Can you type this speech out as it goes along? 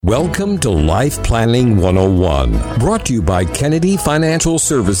Welcome to Life Planning 101, brought to you by Kennedy Financial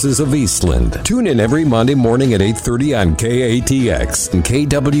Services of Eastland. Tune in every Monday morning at 8:30 on KATX and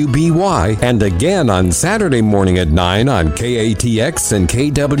KWBY, and again on Saturday morning at 9 on KATX and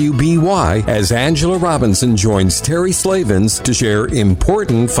KWBY as Angela Robinson joins Terry Slavens to share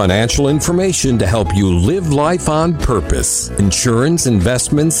important financial information to help you live life on purpose. Insurance,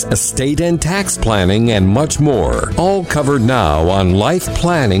 investments, estate and tax planning, and much more. All covered now on Life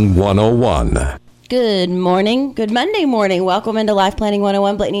Planning 101. Good morning. Good Monday morning. Welcome into Life Planning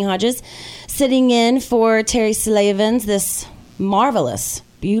 101. Blakeney Hodges sitting in for Terry Slavens this marvelous,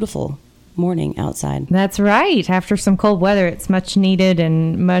 beautiful morning outside. That's right. After some cold weather, it's much needed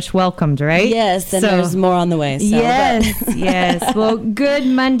and much welcomed, right? Yes, and there's more on the way. So, yes. Well, good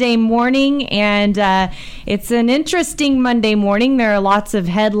Monday morning, and it's an interesting Monday morning. There are lots of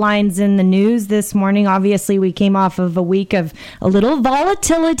headlines in the news this morning. Obviously, we came off of a week of a little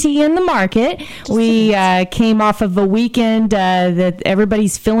volatility in the market. We came off of a weekend that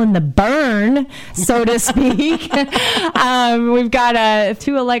everybody's feeling the burn, so to speak. We've got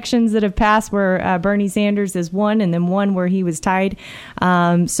 2 elections that have passed where Bernie Sanders is one, and then one where he was tied.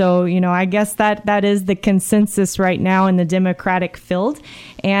 So, I guess that is the consensus right now in the Democratic field.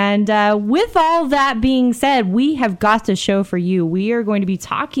 And with all that being said, we have got to show for you. We are going to be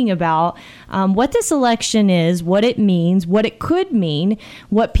talking about what this election is, what it means, what it could mean,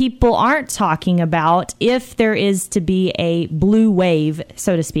 what people aren't talking about if there is to be a blue wave,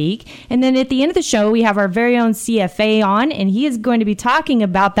 so to speak. And then at the end of the show, we have our very own CFA on, and he is going to be talking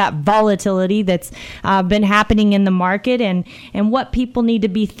about that volatility that's been happening in the market and what people need to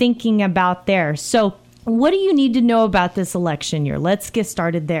be thinking about there. So what do you need to know about this election year? Let's get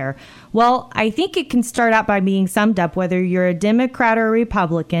started there. Well, I think it can start out by being summed up. Whether you're a Democrat or a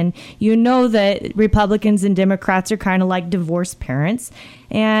Republican, you know that Republicans and Democrats are kind of like divorced parents,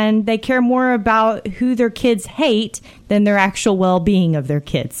 and they care more about who their kids hate than their actual well-being of their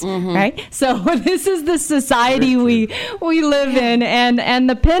kids, right? So this is the society we live in, and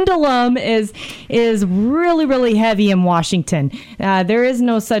the pendulum is really, really heavy in Washington. There is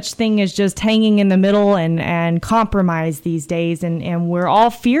no such thing as just hanging in the middle and compromise these days, and we're all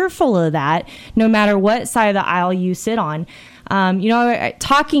fearful of that, no matter what side of the aisle you sit on.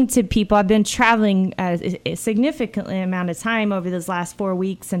 Talking to people, I've been traveling a significant amount of time over this last 4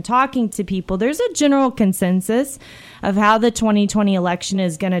 weeks and talking to people. There's a general consensus of how the 2020 election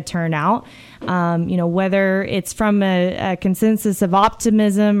is going to turn out. Whether it's from a consensus of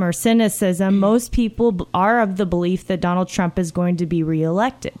optimism or cynicism, most people are of the belief that Donald Trump is going to be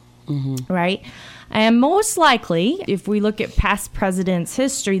reelected, right? And most likely, if we look at past presidents'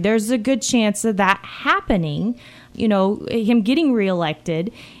 history, there's a good chance of that happening, him getting reelected,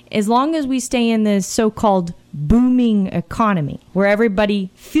 as long as we stay in this so-called booming economy where everybody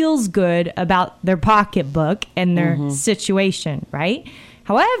feels good about their pocketbook and their situation, right?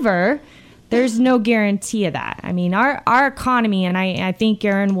 However, there's no guarantee of that. I mean, our economy, and I think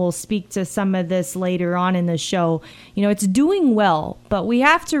Aaron will speak to some of this later on in the show, it's doing well, but we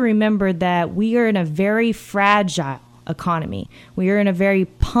have to remember that we are in a very fragile economy. We are in a very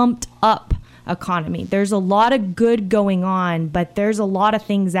pumped up economy. There's a lot of good going on, but there's a lot of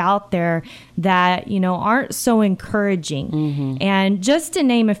things out there that, aren't so encouraging. And just to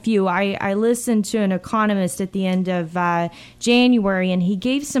name a few, I listened to an economist at the end of January, and he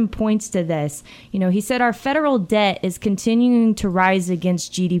gave some points to this. He said our federal debt is continuing to rise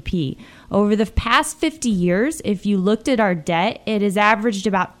against GDP. Over the past 50 years, if you looked at our debt, it has averaged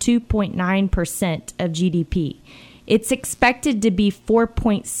about 2.9% of GDP. It's expected to be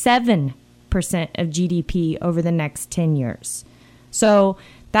 4.7% of GDP over the next 10 years. So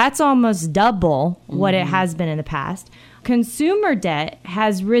that's almost double what it has been in the past. Consumer debt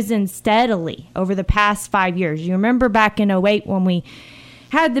has risen steadily over the past 5 years. You remember back in 2008 when we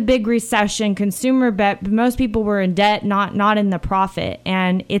had the big recession, consumer debt, most people were in debt, not in the profit.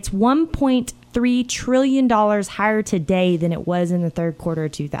 And it's $1.3 trillion higher today than it was in the third quarter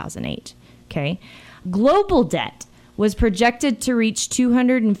of 2008. Okay. Global debt was projected to reach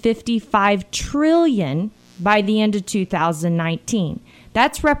 $255 trillion by the end of 2019.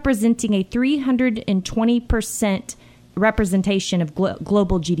 That's representing a 320% representation of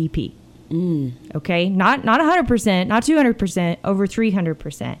global GDP. Okay, not 100%, not 200%, over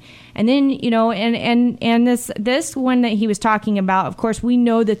 300%. And then, and this one that he was talking about, of course, we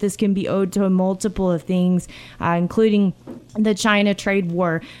know that this can be owed to a multiple of things, including the China trade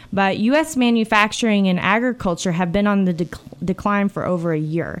war. But U.S. manufacturing and agriculture have been on the decline for over a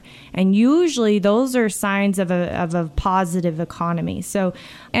year. And usually those are signs of a positive economy. So,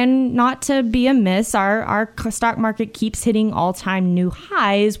 and not to be amiss, our stock market keeps hitting all-time new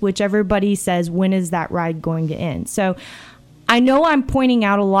highs, which everybody says, when is that ride going to end? So I know I'm pointing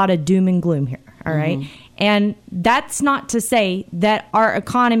out a lot of doom and gloom here, all right? And that's not to say that our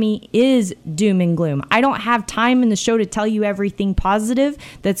economy is doom and gloom. I don't have time in the show to tell you everything positive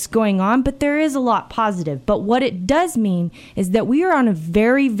that's going on, but there is a lot positive. But what it does mean is that we are on a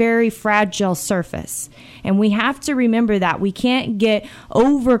very, very fragile surface. And we have to remember that. We can't get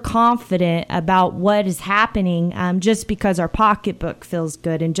overconfident about what is happening just because our pocketbook feels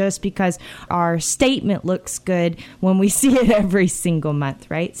good and just because our statement looks good when we see it every single month,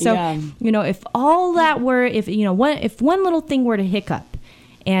 right? So, if all that were, if one little thing were to hiccup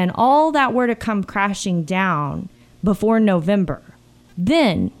and all that were to come crashing down before November,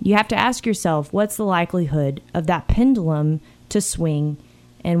 then you have to ask yourself, what's the likelihood of that pendulum to swing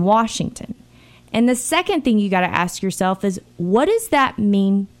in Washington? And the second thing you got to ask yourself is, what does that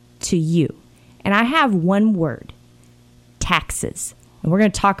mean to you? And I have one word: taxes. And we're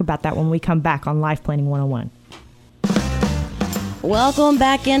going to talk about that when we come back on Life Planning 101. Welcome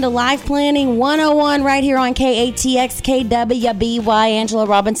back into Life Planning 101 right here on KATX KWBY. Angela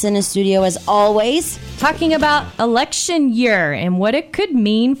Robinson in studio as always. Talking about election year and what it could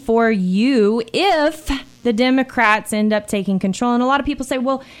mean for you if the Democrats end up taking control. And a lot of people say,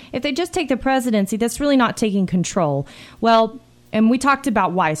 well, if they just take the presidency, that's really not taking control. Well, and we talked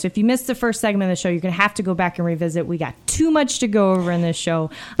about why. So if you missed the first segment of the show, you're going to have to go back and revisit. We got too much to go over in this show.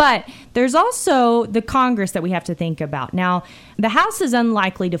 But there's also the Congress that we have to think about. Now, the House is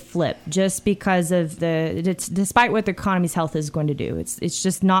unlikely to flip just because of despite what the economy's health is going to do. It's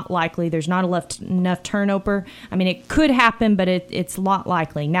just not likely. There's not enough turnover. I mean, it could happen, but it's not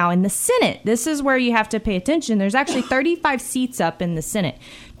likely. Now, in the Senate, this is where you have to pay attention. There's actually 35 seats up in the Senate.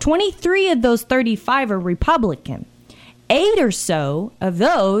 23 of those 35 are Republican. 8 or so of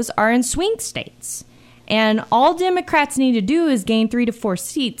those are in swing states. And all Democrats need to do is gain 3 to 4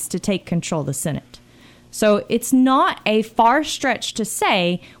 seats to take control of the Senate. So it's not a far stretch to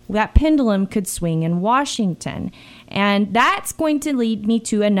say that pendulum could swing in Washington. And that's going to lead me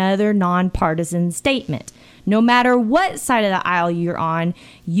to another nonpartisan statement. No matter what side of the aisle you're on,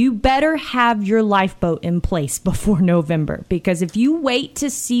 you better have your lifeboat in place before November. Because if you wait to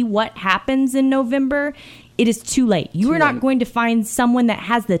see what happens in November, it is too late. You are not going to find someone that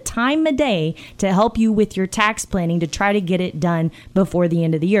has the time of day to help you with your tax planning to try to get it done before the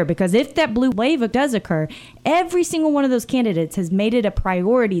end of the year. Because if that blue wave does occur, every single one of those candidates has made it a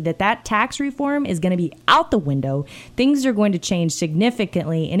priority that tax reform is going to be out the window. Things are going to change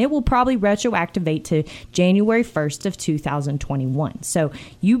significantly, and it will probably retroactivate to January 1st of 2021. So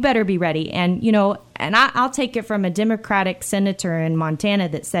you better be ready. And, and I'll take it from a Democratic senator in Montana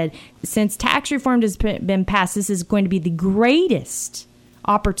that said, since tax reform has been passed, this is going to be the greatest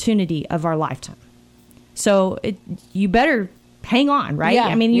opportunity of our lifetime. So you better hang on, right? Yeah,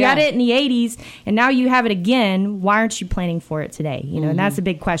 I mean, you got it in the 80s, and now you have it again. Why aren't you planning for it today? And that's a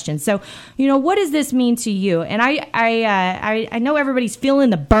big question. So, what does this mean to you? And I know everybody's feeling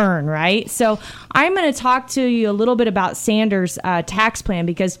the burn, right? So I'm going to talk to you a little bit about Sanders' tax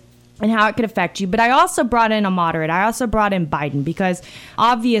plan and how it could affect you. But I also brought in a moderate. I also brought in Biden because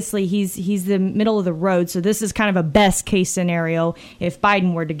obviously he's the middle of the road. So this is kind of a best case scenario if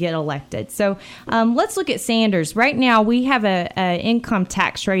Biden were to get elected. So let's look at Sanders. Right now we have a income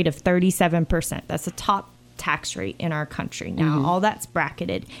tax rate of 37%. That's the top tax rate in our country. Now all that's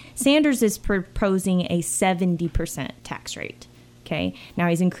bracketed. Sanders is proposing a 70% tax rate. Okay. Now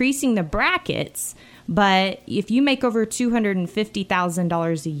he's increasing the brackets, but if you make over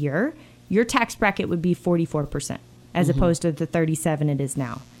 $250,000 a year, your tax bracket would be 44%, as opposed to the 37% it is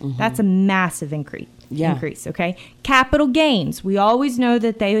now. That's a massive increase. Okay. Capital gains. We always know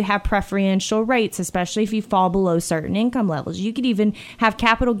that they have preferential rates, especially if you fall below certain income levels. You could even have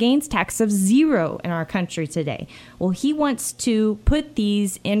capital gains tax of 0 in our country today. Well, he wants to put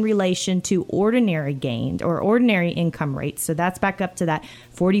these in relation to ordinary gain or ordinary income rates. So that's back up to that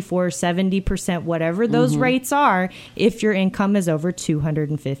 44, 70%, whatever those rates are, if your income is over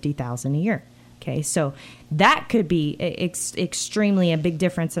 $250,000 a year. Okay, so that could be extremely a big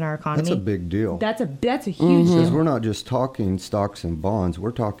difference in our economy. That's a big deal. That's a huge deal. Because we're not just talking stocks and bonds. We're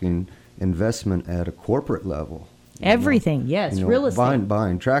talking investment at a corporate level. Everything, yes, real estate.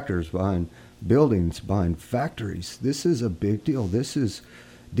 Buying tractors, buying buildings, buying factories. This is a big deal. This is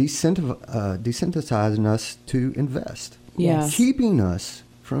desensitizing us to invest. Yes. Keeping us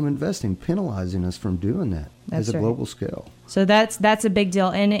from investing, penalizing us from doing that That's as a right. global scale. So that's a big deal.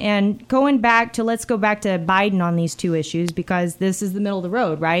 And let's go back to Biden on these two issues, because this is the middle of the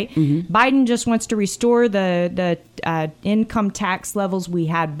road, right? Mm-hmm. Biden just wants to restore the income tax levels we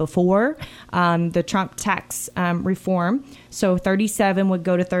had before the Trump tax reform. So 37 would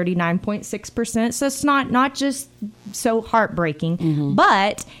go to 39.6%. So it's not just so heartbreaking, Mm-hmm.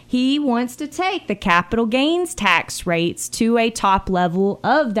 but he wants to take the capital gains tax rates to a top level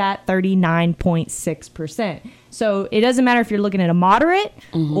of that 39.6%. So it doesn't matter if you're looking at a moderate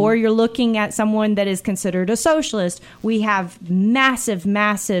Mm-hmm. or you're looking at someone that is considered a socialist. We have massive,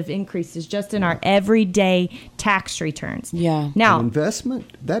 massive increases just in our everyday tax returns. Yeah. Now, Investment,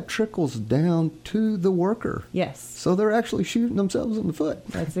 that trickles down to the worker. yes. So they're actually shooting themselves in the foot.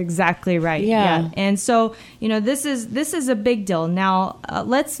 That's exactly right. Yeah. And so, this is a big deal. Now,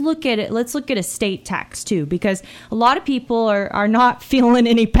 let's look at it. Let's look at estate tax too, because a lot of people are not feeling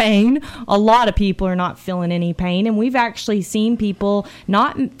any pain. A lot of people are not feeling any pain. And we've actually seen people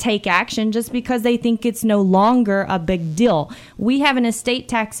not take action just because they think it's no longer a big deal. We have an estate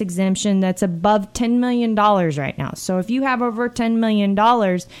tax exemption that's above $10 million right now. So if you have over $10 million,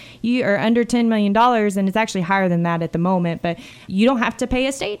 you are under $10 million, and it's actually higher than that at the moment, but you don't have to pay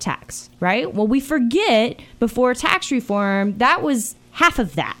estate tax, right? Well, we forget before tax reform, that was half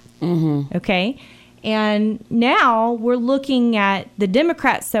of that. Mm-hmm. Okay. And now we're looking at the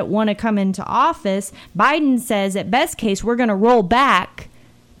Democrats that want to come into office. Biden says at best case, we're going to roll back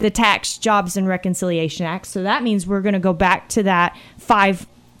the Tax Jobs and Reconciliation Act. So that means we're going to go back to that $5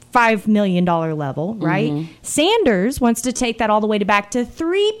 million level, right? Mm-hmm. Sanders wants to take that all the way back to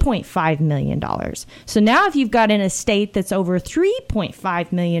 $3.5 million. So now if you've got an estate that's over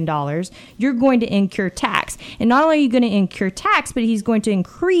 $3.5 million, you're going to incur tax. And not only are you going to incur tax, but he's going to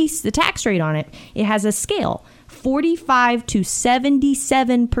increase the tax rate on it. It has a scale. 45 to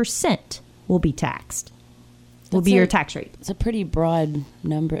 77% will be taxed. Will be your tax rate. It's a pretty broad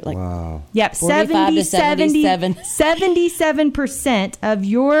number. Wow. Yep, 45 to 77. 77% of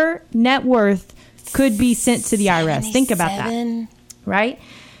your net worth could be sent to the IRS. Think about that, right?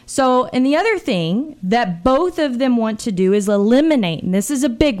 So, and the other thing that both of them want to do is eliminate, and this is a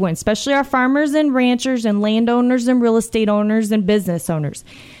big one, especially our farmers and ranchers and landowners and real estate owners and business owners.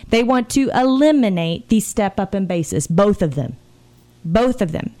 They want to eliminate the step up in basis, both of them. Both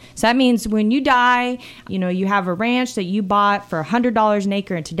of them. So that means when you die, you have a ranch that you bought for $100 an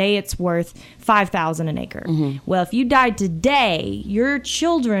acre, and today it's worth $5,000 an acre. Mm-hmm. Well, if you died today, your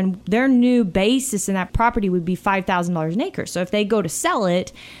children, their new basis in that property would be $5,000 an acre. So if they go to sell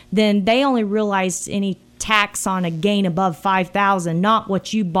it, then they only realize any tax on a gain above $5,000, not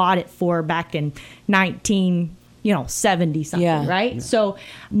what you bought it for back in 70 something, yeah. right? Yeah. So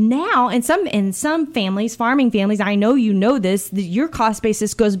now in some families, farming families, I know this, your cost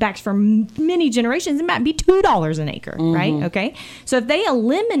basis goes back for many generations. It might be $2 an acre, mm-hmm. right? Okay. So if they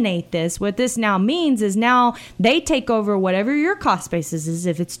eliminate this, what this now means is now they take over whatever your cost basis is.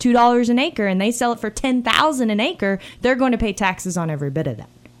 If it's $2 an acre and they sell it for $10,000 an acre, they're going to pay taxes on every bit of that.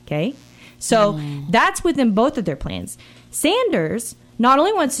 Okay. So that's within both of their plans. Sanders not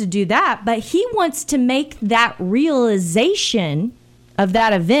only wants to do that, but he wants to make that realization of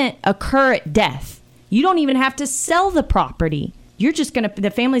that event occur at death. You don't even have to sell the property. You're just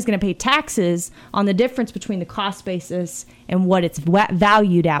the family's going to pay taxes on the difference between the cost basis and what it's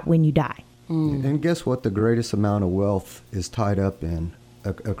valued at when you die. Mm. And guess what? The greatest amount of wealth is tied up in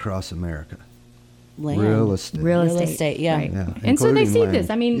across America. Land. Real estate. Yeah. Right. Yeah, and so they see land.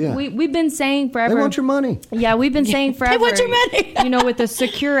 this. I mean, yeah. we've been saying forever. They want your money. Yeah, we've been saying forever. They want your money. With the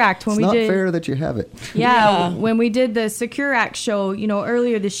Secure Act. It's not fair that you have it. Yeah, when we did the Secure Act show,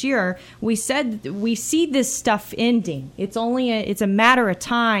 earlier this year, we said we see this stuff ending. It's a matter of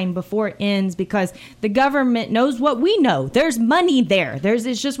time before it ends because the government knows what we know. There's money there.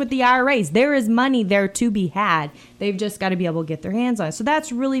 It's just with the IRAs. There is money there to be had. They've just got to be able to get their hands on it. So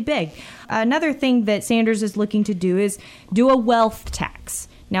that's really big. Another thing that Sanders is looking to do is do a wealth tax.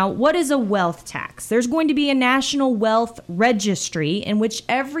 Now, what is a wealth tax? There's going to be a national wealth registry in which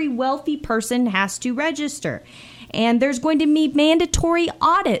every wealthy person has to register. And there's going to be mandatory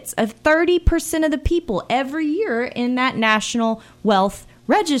audits of 30% of the people every year in that national wealth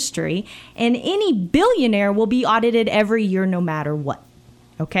registry. And any billionaire will be audited every year no matter what.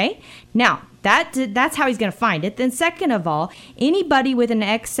 Okay? Now, that's how he's going to find it. Then second of all, anybody with an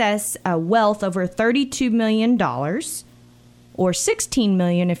excess wealth over $32 million or 16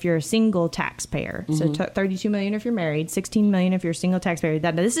 million if you're a single taxpayer. So 32 million if you're married, 16 million if you're a single taxpayer.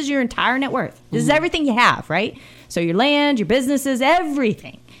 This is your entire net worth. This is everything you have, right? So your land, your businesses,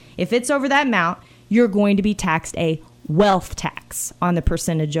 everything. If it's over that amount, you're going to be taxed a wealth tax on the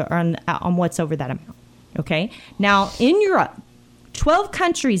percentage or on what's over that amount. Okay. Now in Europe, 12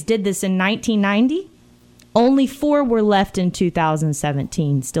 countries did this in 1990. Only 4 were left in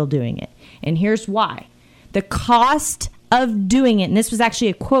 2017 still doing it. And here's why. The cost of doing it, and this was actually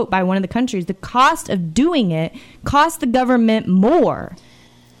a quote by one of the countries, the cost of doing it cost the government more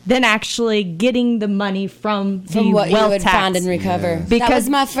than actually getting the money from the what you wealth would tax. find and recover. Yeah. That was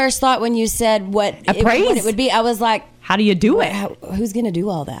my first thought when you said what it would be. I was like, how do you do it? Who's going to do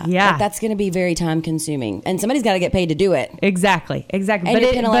all that? Yeah. Like, that's going to be very time consuming. And somebody's got to get paid to do it. Exactly. And But you're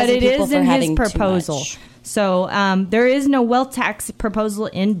it penalizing people is for in his having too proposal. much. So there is no wealth tax proposal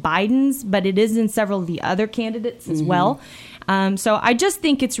in Biden's, but it is in several of the other candidates as well. So I just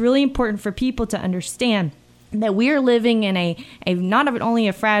think it's really important for people to understand that we are living in a not only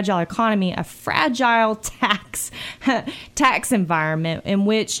a fragile economy, a fragile tax environment in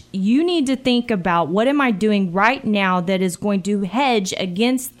which you need to think about, what am I doing right now that is going to hedge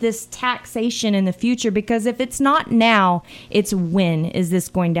against this taxation in the future? Because if it's not now, it's when is this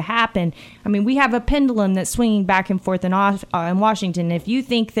going to happen? I mean, we have a pendulum that's swinging back and forth in Washington. If you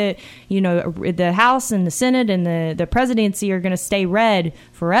think that, the House and the Senate and the presidency are going to stay red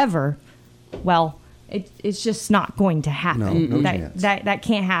forever, well, it's just not going to happen. No chance. That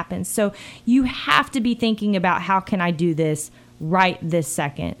can't happen. So you have to be thinking about, how can I do this right this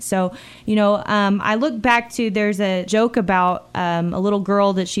second? So, I look back to, there's a joke about a little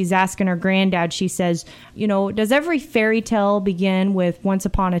girl that she's asking her granddad. She says, does every fairy tale begin with once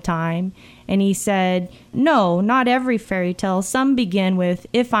upon a time? And he said, no, not every fairy tale. Some begin with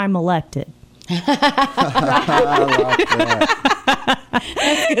if I'm elected. I like that.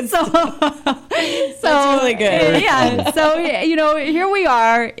 That's really good. Yeah. So, here we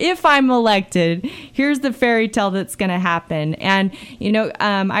are. If I'm elected, here's the fairy tale that's going to happen. And,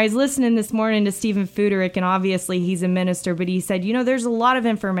 I was listening this morning to Stephen Fuderick, and obviously he's a minister, but he said, there's a lot of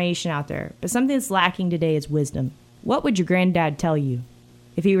information out there, but something that's lacking today is wisdom. What would your granddad tell you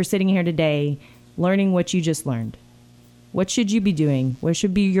if he were sitting here today learning what you just learned? What should you be doing? What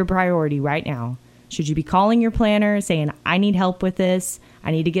should be your priority right now? Should you be calling your planner saying, I need help with this,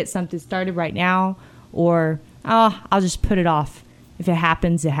 I need to get something started right now? Or, I'll just put it off. If it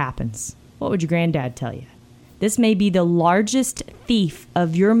happens, it happens. What would your granddad tell you? This may be the largest thief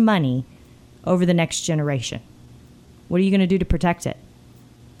of your money over the next generation. What are you going to do to protect it?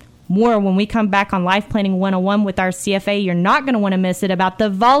 More when we come back on Life Planning 101 with our CFA. You're not going to want to miss it, about the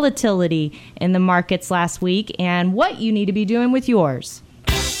volatility in the markets last week and what you need to be doing with yours.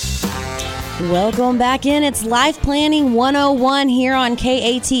 Welcome back in. It's Life Planning 101 here on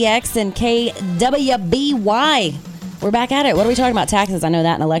KATX and KWBY. We're back at it. What are we talking about? Taxes. I know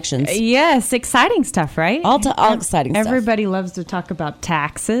that, in elections. Yes, exciting stuff, right? All exciting stuff. Everybody loves to talk about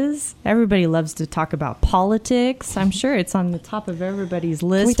taxes. Everybody loves to talk about politics. I'm sure it's on the top of everybody's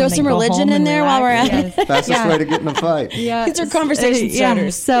list. Can we throw some religion in there while we're at it? Fastest way to get in a fight. Yeah, these are conversation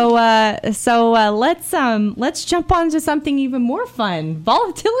starters. So let's jump on to something even more fun: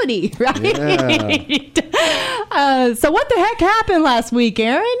 volatility, right? Yeah. So what the heck happened last week,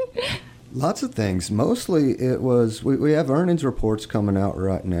 Aaron? Lots of things. Mostly it was, we have earnings reports coming out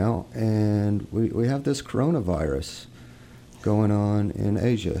right now, and we have this coronavirus going on in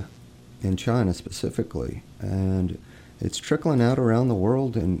Asia, in China specifically, and it's trickling out around the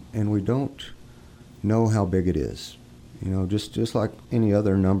world, and we don't know how big it is. Just like any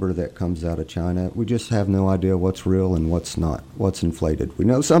other number that comes out of China, we just have no idea what's real and what's not, what's inflated. We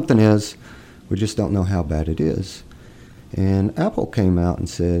know something is, we just don't know how bad it is. And Apple came out and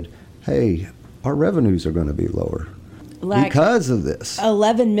said, hey, our revenues are going to be lower because of this.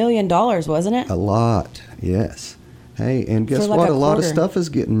 $11 million, wasn't it? A lot, yes. Hey, and guess like what? A lot of quarter. stuff is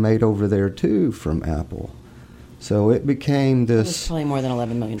getting made over there, too, from Apple. So it became It this... was probably more than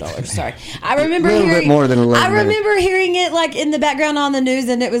 $11 million. Sorry. I remember A little bit more than 11 I remember hearing it like in the background on the news,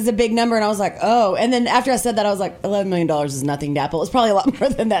 and it was a big number, and I was like, oh. And then after I said that, I was like, $11 million is nothing to Apple. It's probably a lot more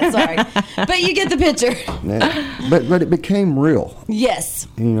than that. Sorry. But you get the picture. Yeah. But it became real. Yes.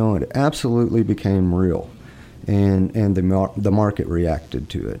 It absolutely became real. And the market reacted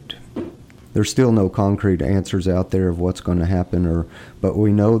to it. There's still no concrete answers out there of what's going to happen, but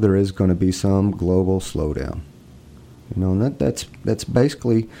we know there is going to be some global slowdown. And that's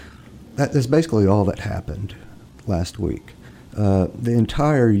basically all that happened last week. The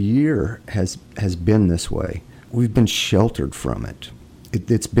entire year has been this way. We've been sheltered from it.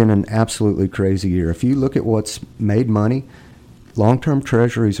 It's been an absolutely crazy year. If you look at what's made money, Long-term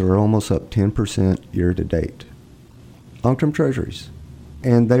treasuries are almost up 10% year to date. Long-term treasuries.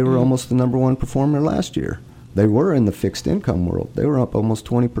 And they were almost the number one performer last year. They were in the fixed income world. They were up almost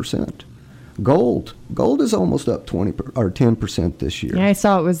 20%. Gold is almost up 10% this year. Yeah, I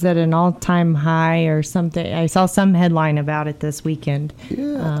saw it was at an all-time high or something. I saw some headline about it this weekend.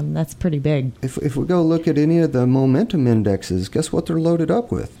 Yeah. That's pretty big. If we go look at any of the momentum indexes, guess what they're loaded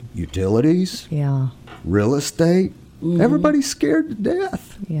up with? Utilities, Yeah. real estate. Everybody's scared to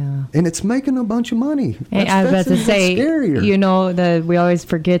death. Yeah. And it's making a bunch of money. I was about to even say, scarier. we always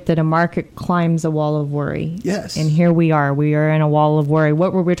forget that a market climbs a wall of worry. Yes. And here we are. We are in a wall of worry.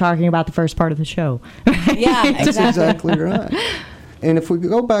 What were we talking about the first part of the show? Yeah, That's exactly right. And if we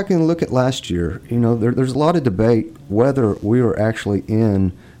go back and look at last year, there's a lot of debate whether we were actually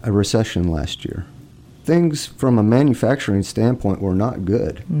in a recession last year. Things from a manufacturing standpoint were not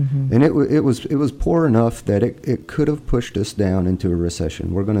good, and it was poor enough that it could have pushed us down into a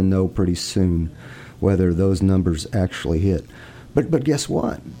recession. We're going to know pretty soon whether those numbers actually hit. But guess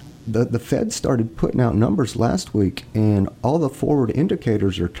what? The Fed started putting out numbers last week, and all the forward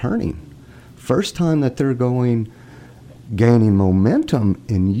indicators are turning. First time that they're gaining momentum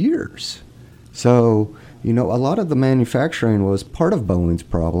in years. So, a lot of the manufacturing was part of Boeing's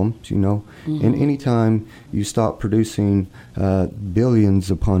problems, and anytime you stop producing billions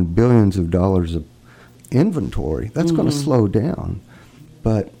upon billions of dollars of inventory, that's going to slow down.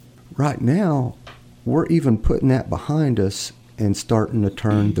 But right now, we're even putting that behind us and starting to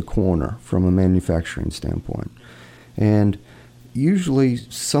turn the corner from a manufacturing standpoint. And usually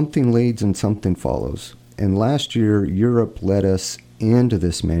something leads and something follows. And last year, Europe led us into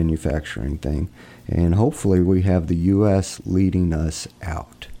this manufacturing thing. And hopefully we have the U.S. leading us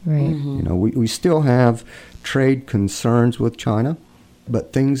out. Right. We still have trade concerns with China,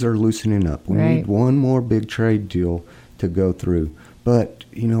 but things are loosening up. We need one more big trade deal to go through. But,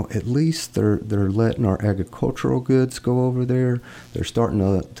 at least they're letting our agricultural goods go over there. They're starting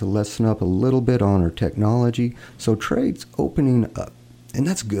to lessen up a little bit on our technology. So trade's opening up, and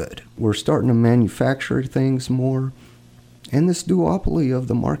that's good. We're starting to manufacture things more. And this duopoly of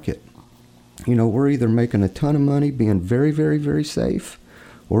the market. We're either making a ton of money being very, very, very safe,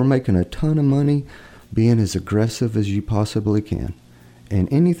 or we're making a ton of money being as aggressive as you possibly can. And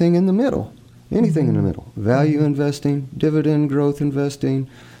anything in the middle, value investing, dividend growth investing,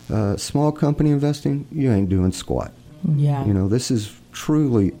 small company investing, you ain't doing squat. Yeah. This is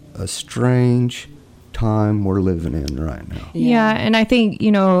truly a strange time we're living in right now. Yeah, and I think,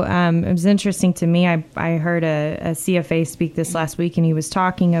 it was interesting to me. I heard a CFA speak this last week, and he was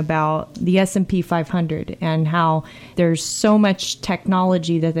talking about the S&P 500 and how there's so much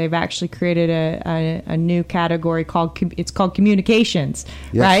technology that they've actually created a new category called communications,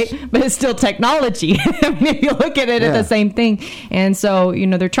 right? But it's still technology. If you look at it at the same thing. And so,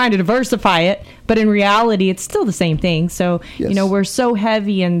 they're trying to diversify it, but in reality, it's still the same thing. So, we're so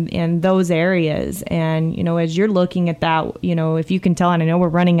heavy in those areas. And, as you're looking at that, if you can tell, and I know we're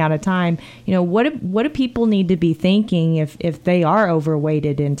running out of time, what do people need to be thinking if they are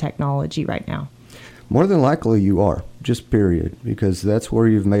overweighted in technology right now? More than likely you are, just period, because that's where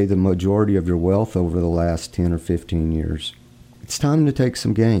you've made the majority of your wealth over the last 10 or 15 years. It's time to take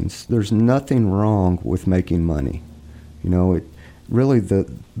some gains. There's nothing wrong with making money. Really, the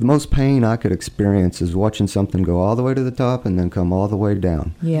most pain I could experience is watching something go all the way to the top and then come all the way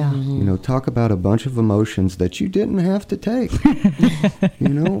down. Yeah. Talk about a bunch of emotions that you didn't have to take.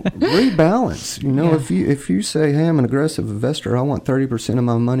 Rebalance. If you say, hey, I'm an aggressive investor, I want 30% of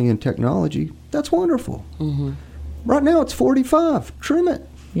my money in technology, that's wonderful. Right now it's 45. Trim it.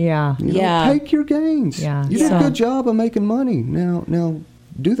 Yeah. Take your gains. Yeah. You did a good job of making money. Now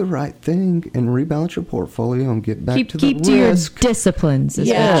do the right thing and rebalance your portfolio and get back to the risk. Keep to your disciplines is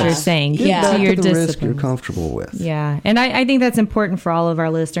what you're saying. Get back to the risk you're comfortable with. Yeah, and I think that's important for all of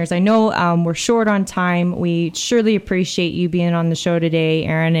our listeners. I know we're short on time. We surely appreciate you being on the show today,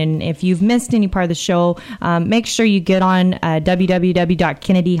 Aaron. And if you've missed any part of the show, make sure you get on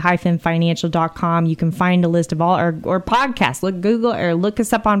www.kennedy-financial.com. You can find a list of all our podcasts. Look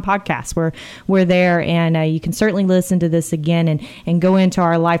us up on podcasts. We're there, and you can certainly listen to this again and go into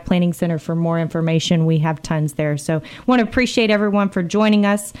our Life Planning Center for more information. We have tons there. So want to appreciate everyone for joining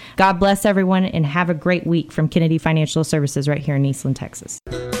us. God bless everyone, and have a great week from Kennedy Financial Services right here in Eastland, Texas.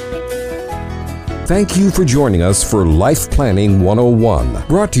 Thank you for joining us for Life Planning 101,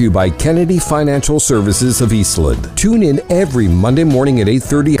 brought to you by Kennedy Financial Services of Eastland. Tune in every Monday morning at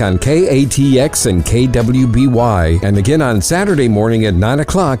 8:30 on KATX and KWBY, and again on Saturday morning at 9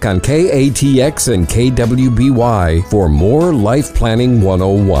 o'clock on KATX and KWBY for more Life Planning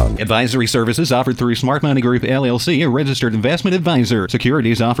 101. Advisory services offered through Smart Money Group, LLC, a registered investment advisor.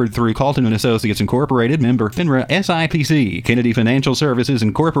 Securities offered through Colton & Associates Incorporated, member FINRA SIPC. Kennedy Financial Services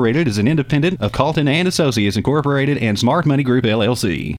Incorporated is an independent of Colton & Associates Incorporated and Smart Money Group, LLC.